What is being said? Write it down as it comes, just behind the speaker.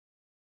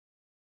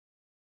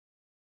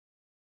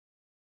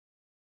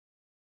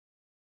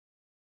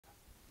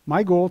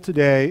My goal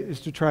today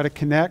is to try to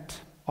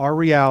connect our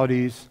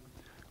realities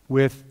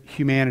with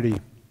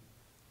humanity.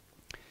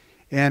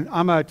 And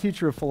I'm a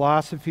teacher of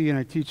philosophy, and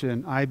I teach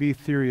an IB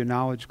Theory of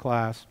Knowledge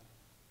class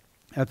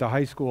at the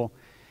high school.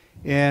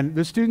 And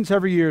the students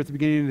every year at the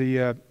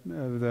beginning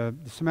of the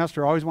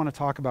semester always want to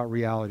talk about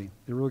reality.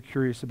 They're really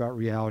curious about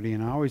reality.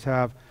 And I always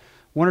have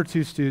one or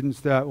two students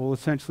that will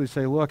essentially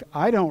say, look,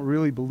 I don't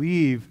really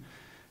believe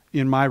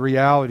in my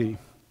reality.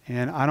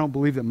 And I don't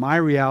believe that my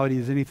reality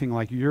is anything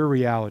like your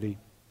reality.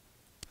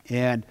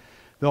 And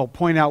they'll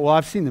point out, well,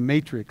 I've seen The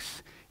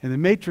Matrix. And The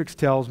Matrix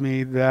tells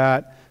me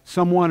that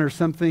someone or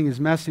something is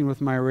messing with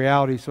my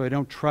reality, so I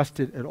don't trust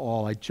it at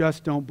all. I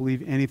just don't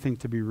believe anything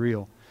to be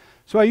real.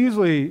 So I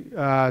usually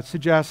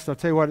suggest, I'll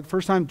tell you what, the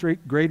first time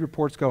grade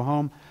reports go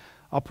home,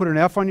 I'll put an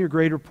F on your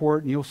grade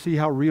report, and you'll see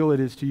how real it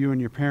is to you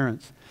and your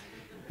parents.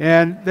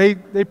 And they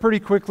pretty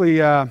quickly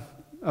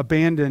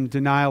abandon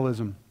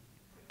denialism.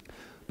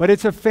 But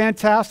it's a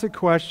fantastic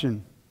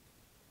question.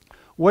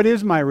 What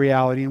is my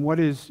reality, and what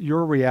is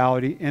your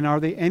reality, and are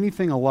they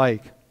anything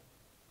alike?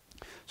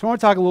 So I want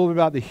to talk a little bit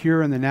about the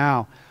here and the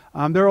now.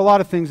 There are a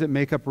lot of things that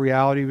make up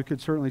reality. We could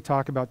certainly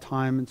talk about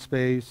time and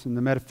space and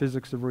the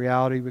metaphysics of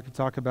reality. We could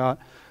talk about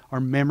our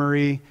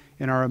memory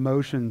and our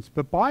emotions.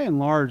 But by and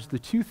large, the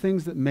two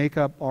things that make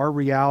up our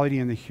reality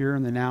in the here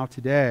and the now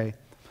today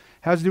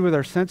has to do with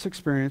our sense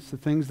experience, the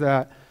things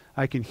that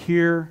I can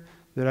hear,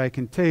 that I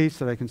can taste,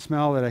 that I can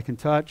smell, that I can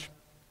touch.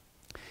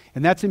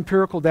 And that's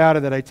empirical data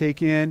that I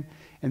take in.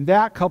 And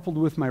that, coupled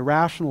with my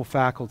rational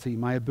faculty,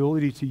 my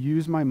ability to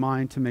use my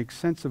mind to make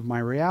sense of my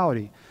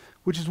reality,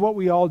 which is what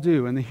we all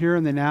do. In the here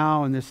and the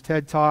now, in this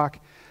TED Talk,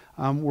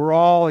 we're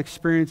all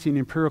experiencing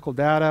empirical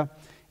data,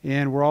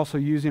 and we're also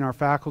using our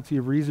faculty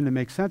of reason to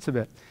make sense of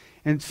it.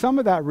 And some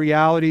of that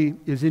reality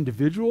is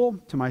individual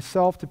to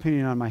myself,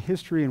 depending on my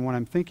history and what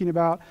I'm thinking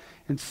about,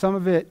 and some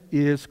of it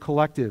is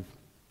collective,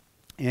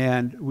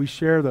 and we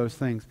share those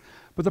things.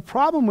 But the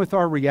problem with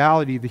our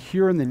reality, the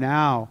here and the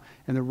now,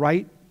 and the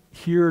right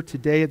here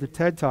today at the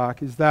TED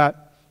Talk, is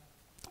that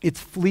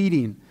it's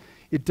fleeting.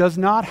 It does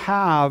not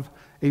have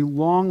a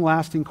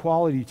long-lasting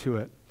quality to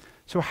it.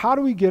 So how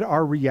do we get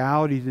our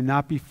reality to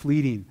not be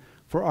fleeting,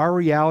 for our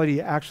reality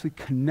to actually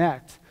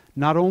connect,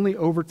 not only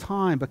over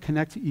time, but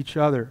connect to each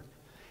other?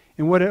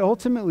 And what it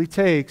ultimately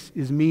takes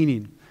is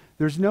meaning.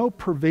 There's no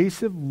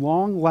pervasive,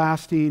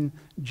 long-lasting,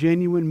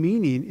 genuine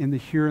meaning in the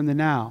here and the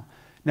now.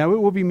 Now,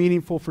 it will be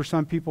meaningful for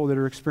some people that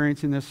are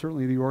experiencing this,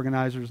 certainly the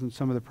organizers and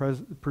some of the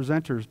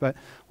presenters. But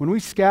when we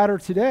scatter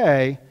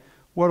today,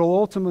 what will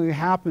ultimately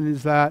happen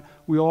is that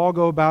we all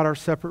go about our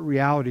separate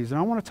realities. And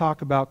I want to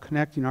talk about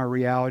connecting our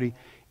reality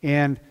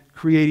and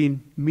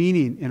creating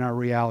meaning in our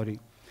reality.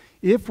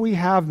 If we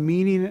have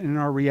meaning in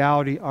our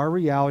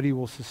reality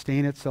will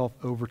sustain itself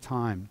over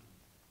time.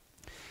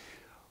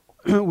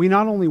 We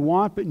not only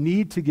want but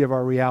need to give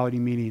our reality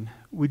meaning.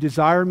 We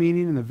desire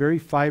meaning in the very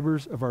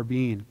fibers of our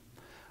being.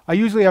 I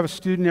usually have a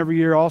student every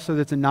year also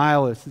that's a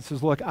nihilist that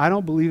says, look, I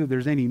don't believe that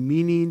there's any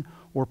meaning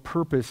or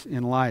purpose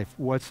in life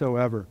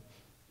whatsoever,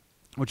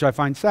 which I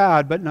find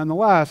sad, but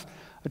nonetheless,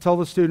 I tell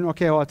the student,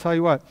 okay, well, I'll tell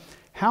you what,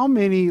 how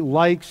many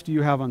likes do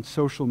you have on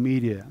social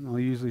media? And I'll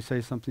usually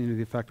say something to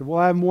the effect of, well,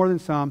 I have more than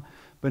some,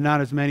 but not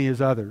as many as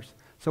others.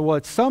 So, well,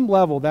 at some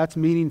level, that's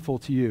meaningful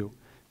to you.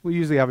 We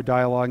usually have a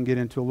dialogue and get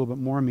into a little bit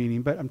more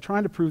meaning, but I'm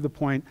trying to prove the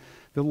point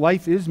that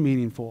life is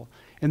meaningful.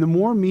 And the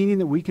more meaning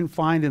that we can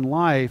find in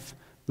life,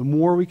 the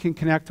more we can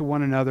connect to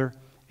one another,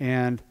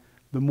 and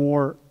the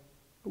more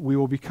we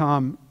will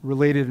become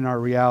related in our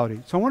reality.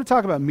 So I want to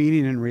talk about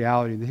meaning and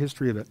reality, the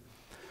history of it.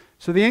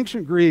 So the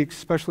ancient Greeks,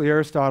 especially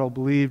Aristotle,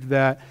 believed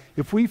that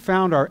if we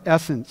found our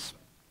essence,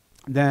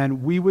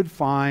 then we would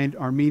find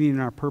our meaning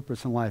and our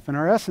purpose in life. And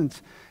our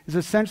essence is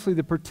essentially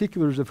the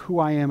particulars of who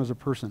I am as a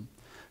person.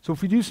 So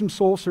if we do some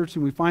soul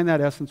searching, we find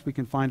that essence, we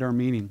can find our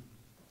meaning.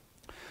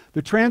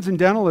 The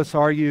transcendentalists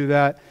argue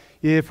that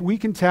if we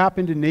can tap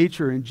into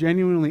nature and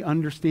genuinely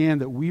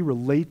understand that we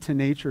relate to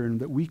nature and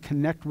that we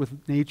connect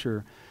with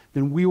nature,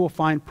 then we will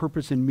find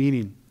purpose and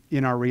meaning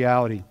in our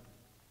reality.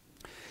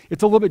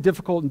 It's a little bit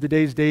difficult in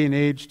today's day and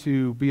age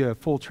to be a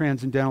full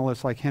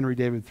transcendentalist like Henry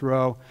David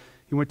Thoreau.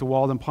 He went to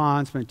Walden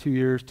Pond, spent 2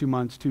 years, 2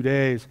 months, 2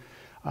 days.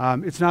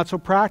 It's not so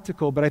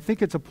practical, but I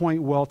think it's a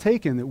point well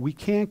taken that we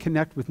can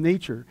connect with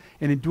nature,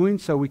 and in doing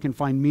so, we can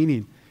find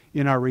meaning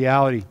in our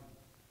reality.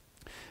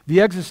 The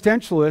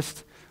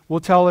existentialist will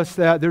tell us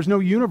that there's no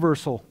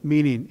universal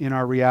meaning in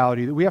our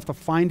reality, that we have to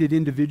find it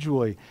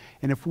individually.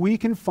 And if we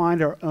can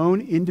find our own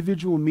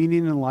individual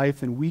meaning in life,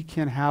 then we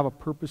can have a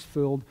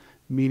purpose-filled,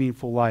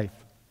 meaningful life.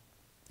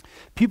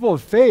 People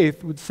of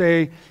faith would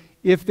say,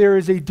 if there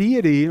is a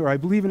deity, or I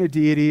believe in a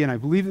deity, and I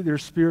believe that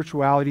there's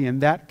spirituality, and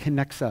that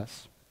connects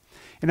us.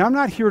 And I'm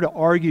not here to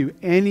argue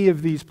any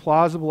of these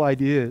plausible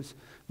ideas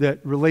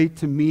that relate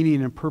to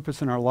meaning and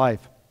purpose in our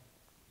life.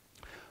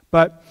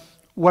 But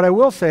what I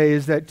will say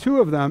is that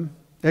two of them,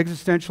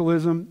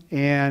 existentialism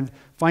and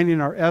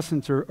finding our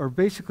essence, are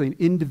basically an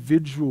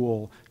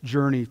individual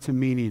journey to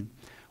meaning.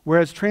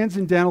 Whereas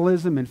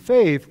transcendentalism and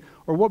faith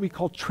are what we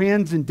call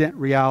transcendent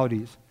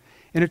realities.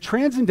 And a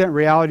transcendent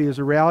reality is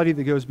a reality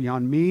that goes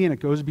beyond me and it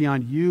goes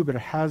beyond you, but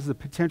it has the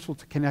potential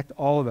to connect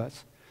all of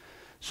us.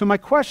 So my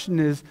question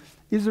is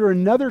there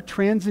another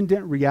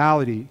transcendent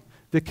reality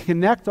that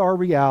connect our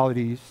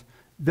realities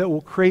that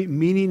will create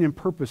meaning and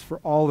purpose for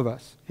all of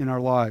us in our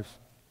lives?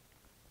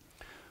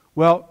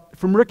 Well,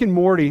 from Rick and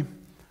Morty,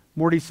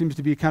 Morty seems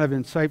to be kind of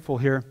insightful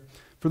here.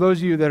 For those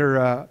of you that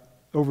are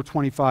over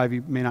 25,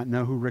 you may not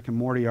know who Rick and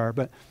Morty are,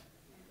 but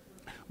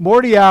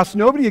Morty asks,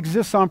 nobody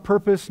exists on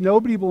purpose,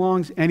 nobody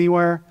belongs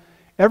anywhere,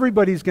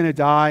 everybody's going to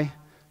die,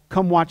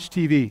 come watch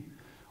TV.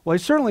 Well, I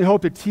certainly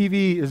hope that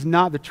TV is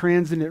not the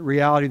transcendent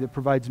reality that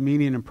provides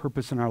meaning and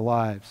purpose in our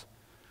lives.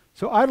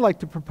 So I'd like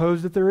to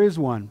propose that there is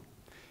one,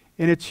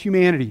 and it's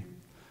humanity.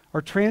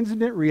 Our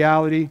transcendent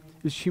reality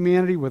is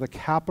humanity with a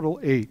capital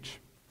H.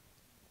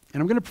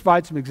 And I'm going to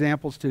provide some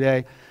examples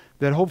today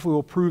that hopefully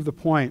will prove the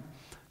point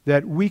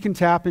that we can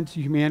tap into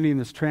humanity in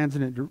this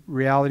transcendent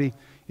reality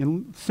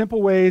in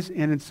simple ways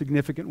and in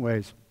significant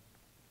ways.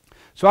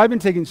 So I've been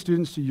taking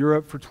students to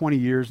Europe for 20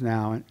 years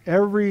now, and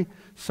every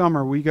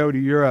summer we go to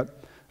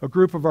Europe. A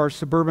group of our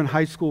suburban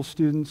high school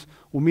students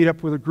will meet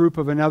up with a group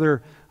of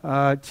another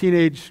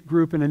teenage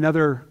group in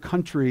another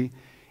country,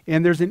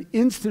 and there's an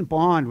instant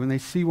bond when they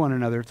see one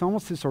another. It's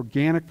almost this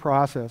organic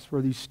process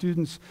where these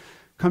students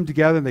come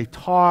together, they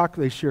talk,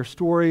 they share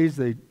stories,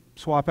 they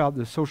swap out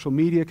the social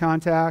media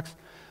contacts.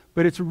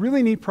 But it's a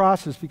really neat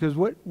process because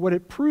what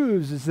it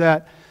proves is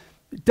that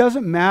it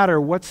doesn't matter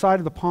what side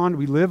of the pond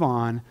we live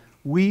on,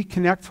 we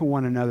connect to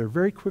one another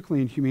very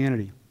quickly in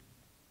humanity.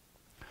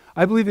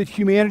 I believe that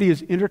humanity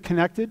is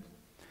interconnected,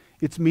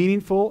 it's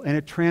meaningful, and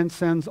it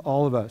transcends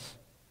all of us.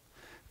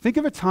 Think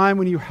of a time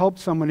when you helped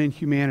someone in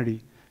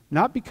humanity,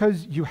 not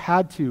because you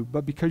had to,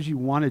 but because you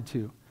wanted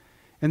to,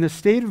 and the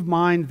state of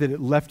mind that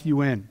it left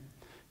you in.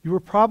 You were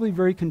probably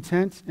very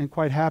content and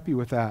quite happy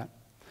with that.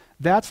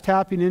 That's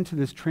tapping into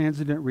this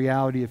transcendent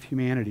reality of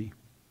humanity.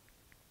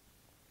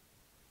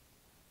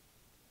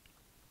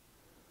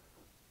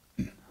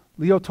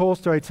 Leo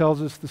Tolstoy tells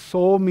us the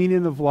sole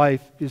meaning of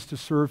life is to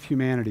serve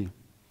humanity.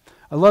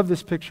 I love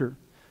this picture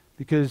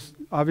because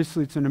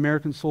obviously it's an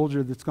American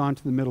soldier that's gone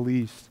to the Middle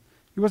East.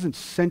 He wasn't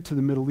sent to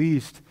the Middle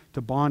East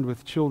to bond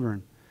with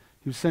children.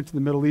 He was sent to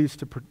the Middle East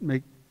to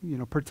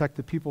protect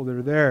the people that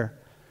are there.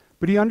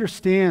 But he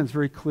understands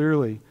very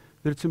clearly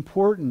that it's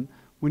important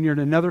when you're in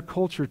another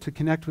culture to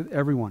connect with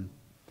everyone.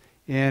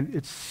 And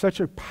it's such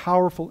a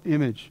powerful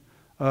image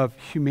of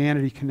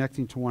humanity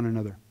connecting to one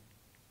another.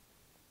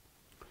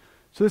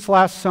 So this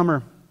last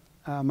summer,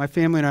 my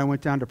family and I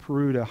went down to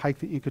Peru to hike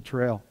the Inca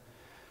Trail.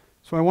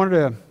 So I wanted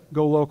to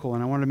go local,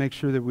 and I wanted to make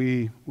sure that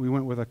we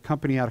went with a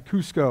company out of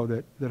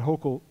Cusco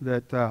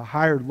that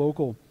hired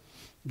local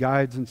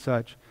guides and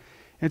such.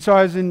 And so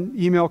I was in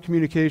email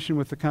communication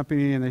with the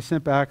company, and they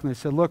sent back and they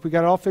said, look, we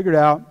got it all figured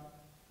out.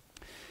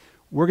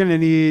 We're going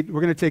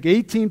to take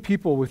 18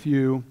 people with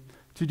you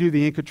to do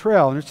the Inca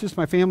Trail. And it's just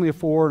my family of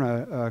 4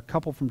 and a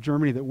couple from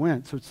Germany that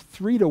went. So it's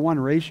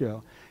 3-to-1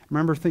 ratio. I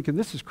remember thinking,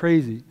 this is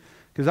crazy,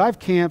 because I've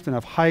camped and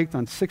I've hiked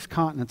on 6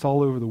 continents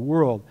all over the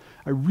world.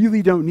 I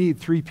really don't need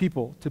 3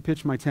 people to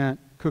pitch my tent,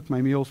 cook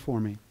my meals for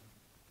me.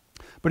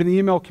 But in the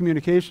email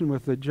communication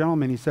with the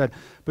gentleman, he said,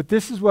 but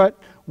this is what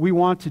we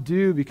want to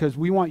do because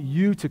we want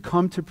you to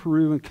come to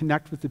Peru and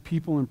connect with the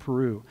people in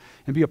Peru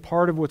and be a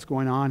part of what's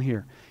going on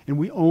here. And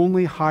we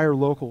only hire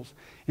locals.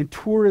 And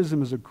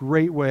tourism is a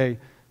great way,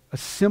 a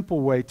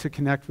simple way to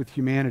connect with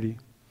humanity.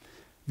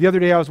 The other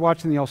day I was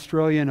watching the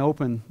Australian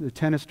Open, the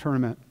tennis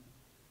tournament,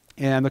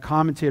 and the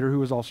commentator who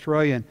was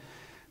Australian,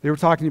 they were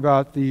talking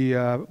about the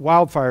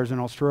wildfires in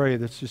Australia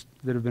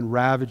that have been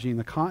ravaging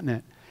the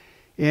continent.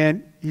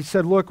 And he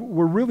said, look,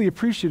 we're really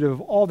appreciative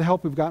of all the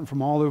help we've gotten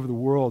from all over the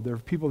world. There are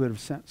people that have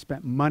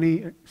sent money.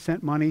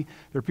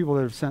 There are people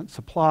that have sent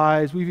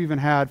supplies. We've even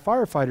had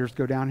firefighters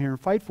go down here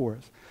and fight for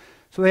us.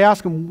 So they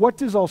asked him, what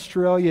does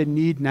Australia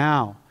need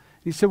now?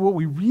 And he said, what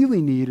we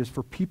really need is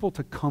for people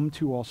to come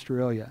to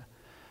Australia.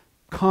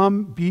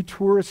 Come be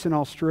tourists in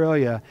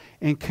Australia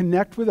and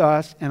connect with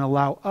us and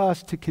allow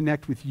us to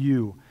connect with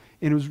you.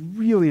 And it was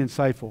really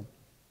insightful.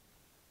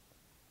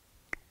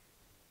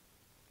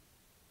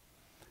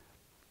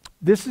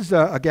 This is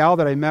a gal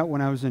that I met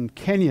when I was in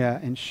Kenya,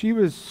 and she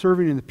was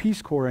serving in the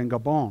Peace Corps in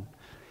Gabon.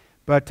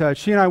 But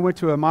she and I went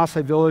to a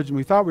Maasai village, and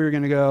we thought we were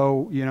going to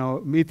go,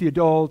 meet the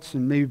adults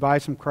and maybe buy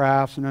some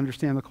crafts and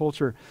understand the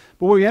culture.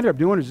 But what we ended up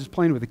doing is just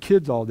playing with the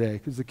kids all day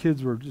because the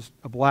kids were just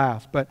a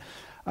blast. But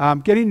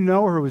getting to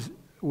know her was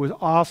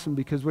awesome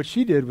because what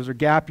she did was her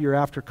gap year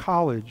after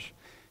college.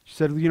 She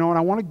said, you know what,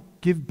 I want to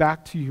give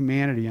back to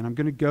humanity, and I'm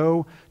going to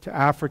go to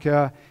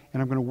Africa,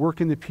 and I'm going to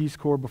work in the Peace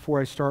Corps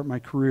before I start my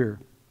career.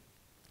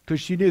 Because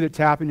she knew that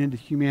tapping into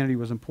humanity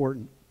was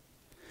important.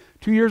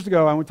 2 years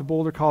ago, I went to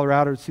Boulder,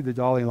 Colorado to see the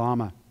Dalai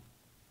Lama.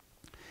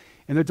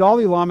 And the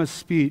Dalai Lama's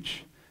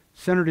speech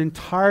centered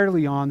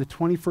entirely on the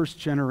 21st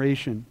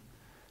generation,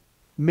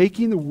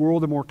 making the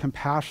world a more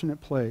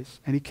compassionate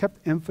place. And he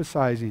kept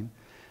emphasizing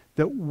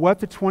that what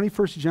the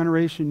 21st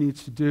generation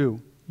needs to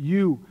do,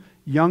 you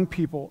young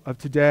people of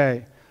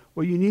today,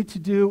 what you need to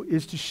do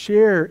is to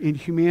share in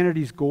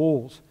humanity's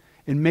goals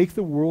and make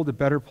the world a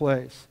better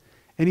place.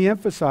 And he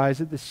emphasized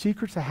that the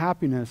secret to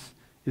happiness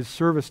is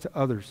service to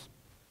others.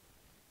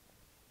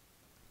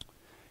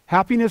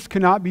 Happiness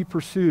cannot be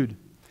pursued.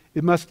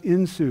 It must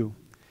ensue.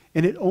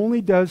 And it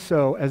only does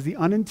so as the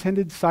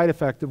unintended side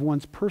effect of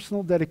one's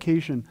personal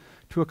dedication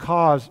to a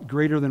cause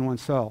greater than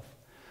oneself.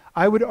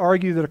 I would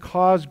argue that a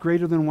cause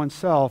greater than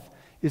oneself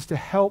is to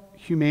help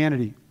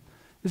humanity.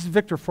 This is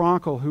Viktor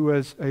Frankl, who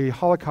was a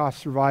Holocaust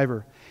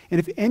survivor. And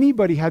if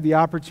anybody had the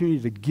opportunity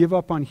to give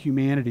up on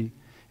humanity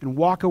and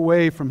walk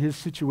away from his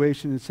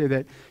situation and say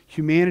that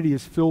humanity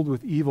is filled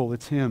with evil,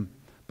 it's him.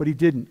 But he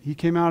didn't. He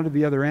came out of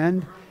the other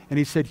end and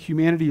he said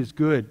humanity is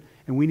good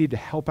and we need to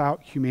help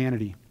out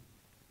humanity.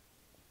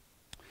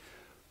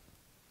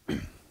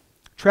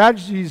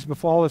 Tragedies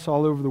befall us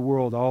all over the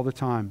world all the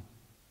time.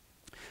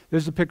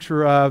 There's a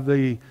picture of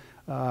the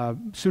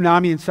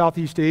tsunami in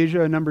Southeast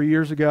Asia a number of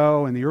years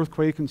ago, and the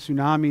earthquake and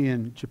tsunami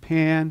in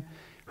Japan,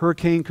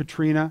 Hurricane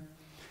Katrina.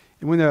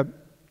 And when the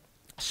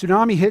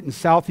tsunami hit in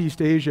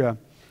Southeast Asia,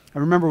 I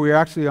remember we were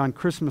actually on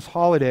Christmas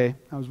holiday.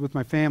 I was with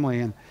my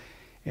family,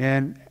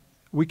 and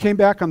we came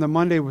back on the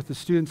Monday with the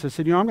students. I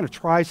said, I'm going to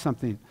try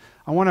something.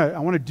 I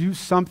want to do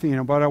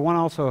something, but I want to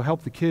also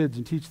help the kids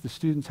and teach the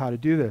students how to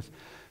do this.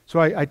 So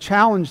I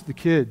challenged the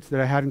kids that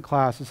I had in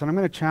class. I said, I'm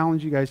going to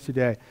challenge you guys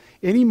today.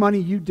 Any money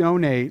you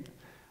donate,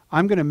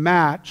 I'm going to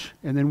match,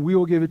 and then we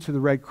will give it to the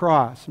Red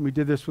Cross. And we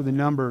did this with a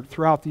number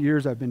throughout the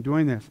years I've been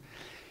doing this.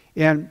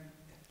 And,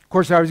 of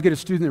course, I always get a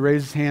student that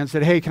raises his hand and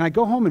said, hey, can I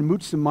go home and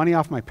mooch some money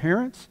off my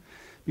parents?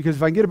 Because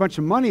if I can get a bunch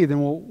of money, then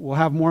we'll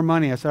have more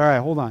money. I said, all right,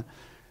 hold on.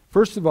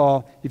 First of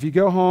all, if you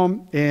go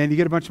home and you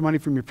get a bunch of money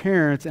from your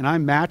parents and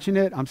I'm matching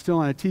it, I'm still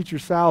on a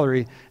teacher's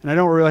salary and I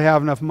don't really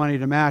have enough money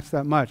to match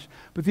that much.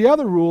 But the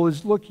other rule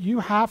is, look, you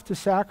have to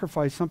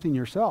sacrifice something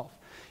yourself.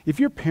 If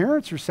your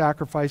parents are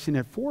sacrificing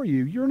it for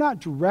you, you're not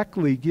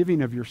directly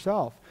giving of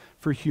yourself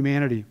for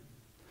humanity.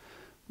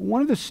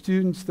 One of the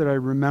students that I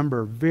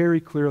remember very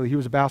clearly, he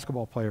was a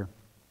basketball player.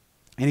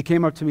 And he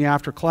came up to me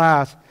after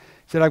class,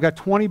 said, I've got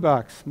 $20,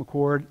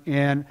 McCord,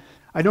 and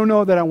I don't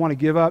know that I want to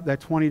give up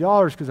that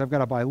 $20 because I've got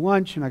to buy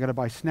lunch and I've got to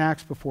buy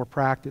snacks before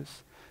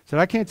practice. I said,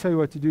 I can't tell you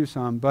what to do,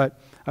 son, but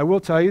I will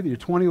tell you that your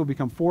 20 will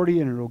become 40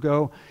 and it'll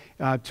go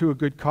to a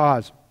good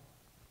cause.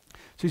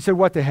 So he said,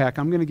 what the heck,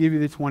 I'm going to give you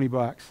the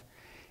 $20.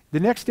 The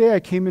next day I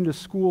came into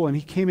school and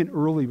he came in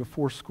early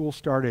before school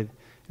started.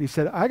 And he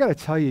said, I got to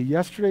tell you,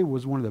 yesterday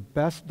was one of the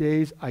best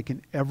days I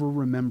can ever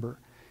remember.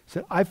 He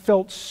said, I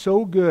felt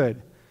so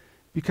good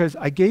because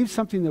I gave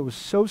something that was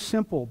so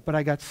simple, but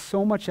I got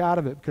so much out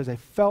of it because I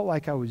felt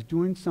like I was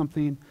doing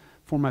something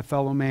for my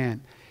fellow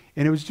man.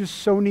 And it was just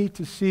so neat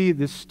to see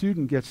this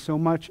student get so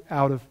much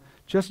out of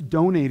just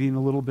donating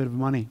a little bit of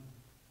money.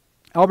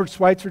 Albert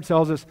Schweitzer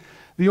tells us,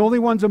 the only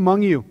ones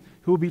among you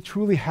who will be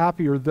truly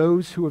happy are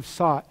those who have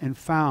sought and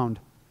found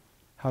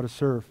how to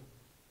serve.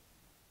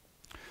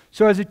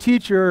 So as a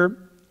teacher,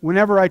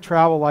 whenever I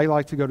travel, I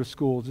like to go to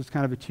schools. It's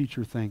kind of a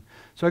teacher thing.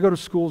 So I go to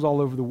schools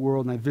all over the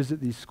world and I visit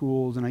these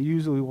schools and I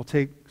usually will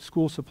take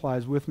school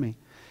supplies with me.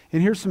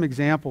 And here's some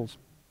examples.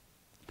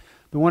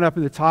 The one up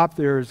at the top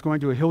there is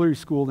going to a Hillary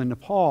school in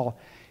Nepal.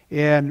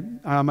 And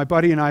my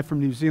buddy and I from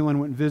New Zealand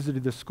went and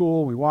visited the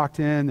school. We walked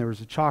in. There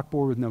was a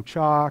chalkboard with no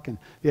chalk and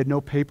they had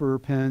no paper or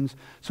pens.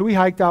 So we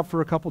hiked out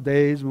for a couple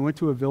days. We went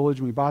to a village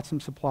and we bought some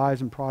supplies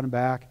and brought them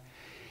back.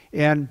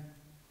 And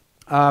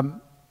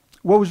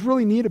what was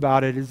really neat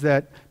about it is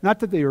that, not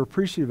that they were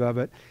appreciative of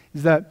it,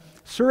 is that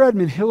Sir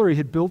Edmund Hillary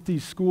had built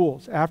these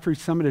schools after he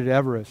summited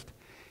Everest.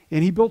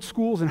 And he built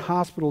schools and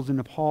hospitals in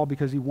Nepal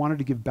because he wanted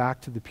to give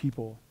back to the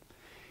people.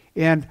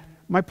 And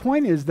my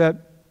point is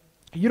that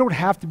you don't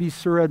have to be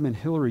Sir Edmund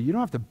Hillary. You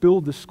don't have to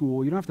build the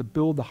school. You don't have to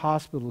build the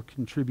hospital to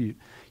contribute.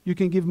 You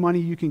can give money,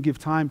 you can give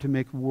time to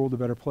make the world a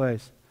better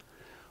place.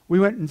 We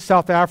went in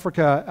South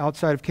Africa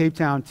outside of Cape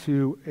Town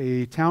to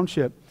a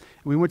township.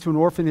 And we went to an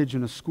orphanage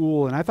and a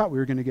school, and I thought we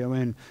were going to go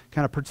in,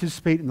 kind of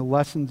participate in the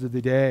lessons of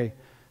the day.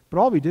 But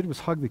all we did was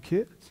hug the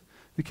kids.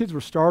 The kids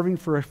were starving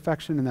for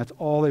affection, and that's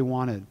all they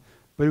wanted.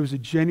 But it was a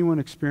genuine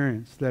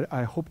experience that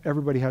I hope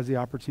everybody has the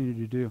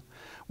opportunity to do.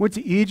 Went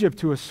to Egypt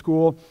to a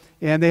school,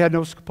 and they had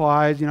no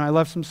supplies. I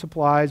left some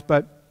supplies,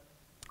 but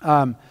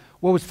what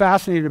was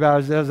fascinating about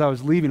it is as I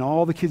was leaving,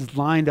 all the kids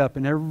lined up,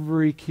 and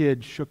every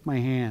kid shook my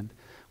hand,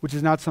 which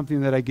is not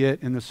something that I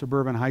get in the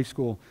suburban high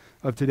school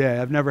of today.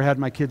 I've never had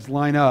my kids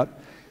line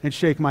up and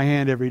shake my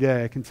hand every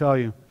day, I can tell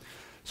you.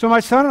 So my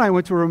son and I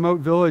went to a remote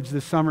village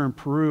this summer in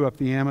Peru up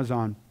the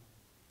Amazon.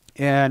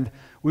 And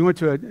we went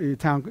to a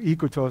town,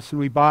 Iquitos, and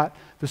we bought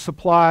the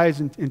supplies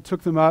and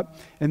took them up.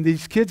 And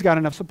these kids got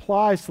enough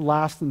supplies to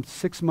last them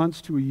 6 months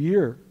to a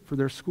year for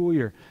their school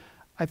year.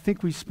 I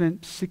think we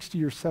spent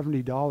 $60 or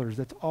 $70.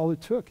 That's all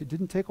it took. It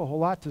didn't take a whole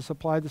lot to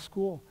supply the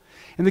school.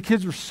 And the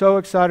kids were so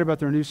excited about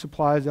their new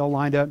supplies. They all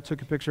lined up and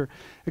took a picture.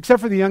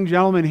 Except for the young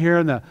gentleman here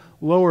in the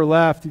lower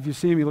left. If you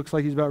see him, he looks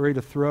like he's about ready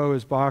to throw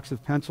his box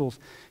of pencils.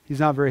 He's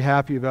not very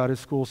happy about his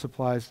school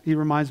supplies. He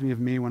reminds me of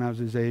me when I was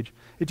his age.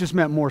 It just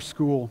meant more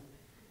school.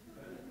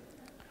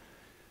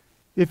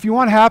 If you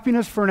want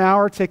happiness for an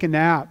hour, take a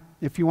nap.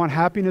 If you want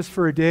happiness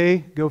for a day,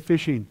 go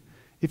fishing.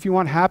 If you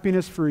want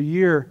happiness for a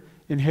year,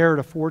 inherit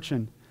a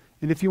fortune.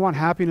 And if you want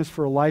happiness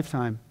for a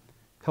lifetime,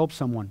 help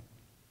someone.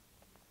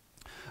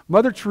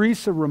 Mother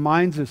Teresa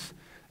reminds us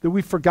that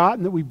we've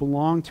forgotten that we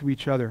belong to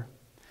each other.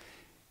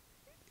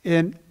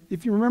 And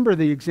if you remember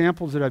the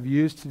examples that I've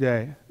used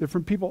today, they're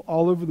from people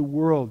all over the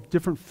world,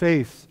 different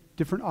faiths,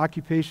 different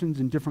occupations,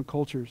 and different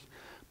cultures.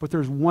 But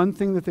there's one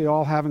thing that they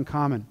all have in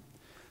common,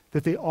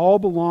 that they all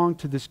belong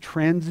to this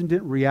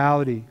transcendent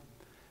reality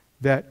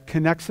that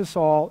connects us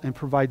all and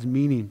provides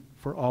meaning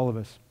for all of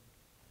us.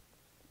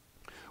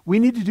 We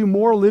need to do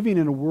more living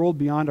in a world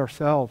beyond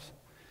ourselves.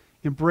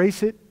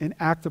 Embrace it and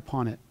act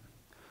upon it.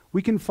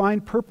 We can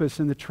find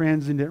purpose in the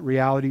transcendent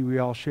reality we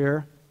all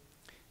share,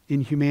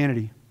 in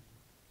humanity.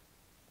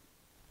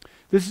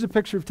 This is a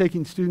picture of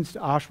taking students to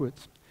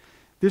Auschwitz.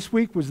 This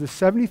week was the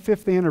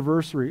 75th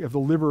anniversary of the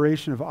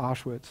liberation of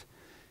Auschwitz.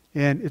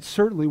 And it's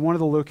certainly one of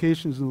the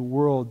locations in the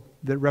world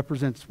that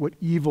represents what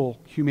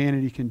evil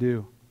humanity can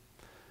do.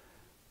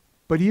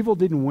 But evil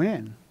didn't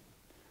win.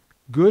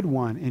 Good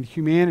won, and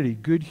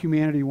good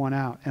humanity won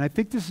out. And I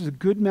think this is a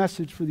good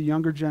message for the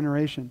younger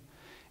generation,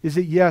 is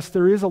that yes,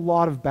 there is a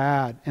lot of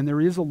bad, and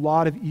there is a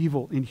lot of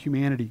evil in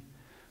humanity.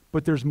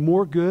 But there's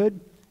more good,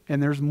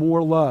 and there's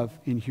more love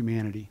in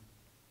humanity.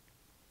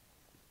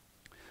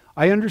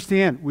 I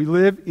understand we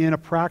live in a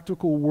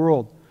practical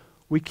world.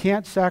 We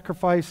can't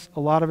sacrifice, a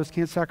lot of us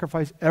can't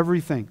sacrifice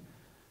everything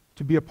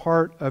to be a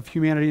part of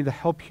humanity and to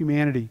help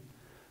humanity.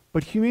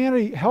 But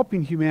humanity,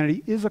 helping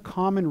humanity is a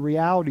common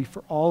reality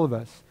for all of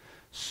us.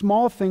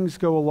 Small things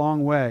go a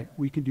long way.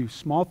 We can do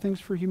small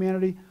things for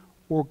humanity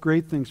or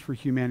great things for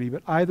humanity.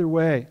 But either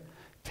way,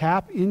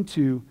 tap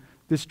into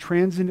this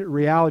transcendent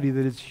reality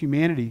that is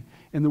humanity,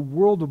 and the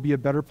world will be a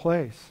better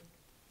place.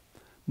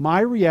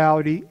 My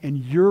reality and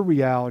your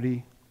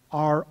reality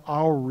are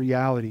our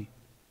reality.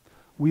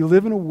 We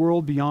live in a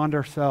world beyond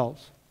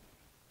ourselves.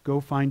 Go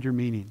find your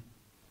meaning.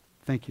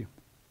 Thank you.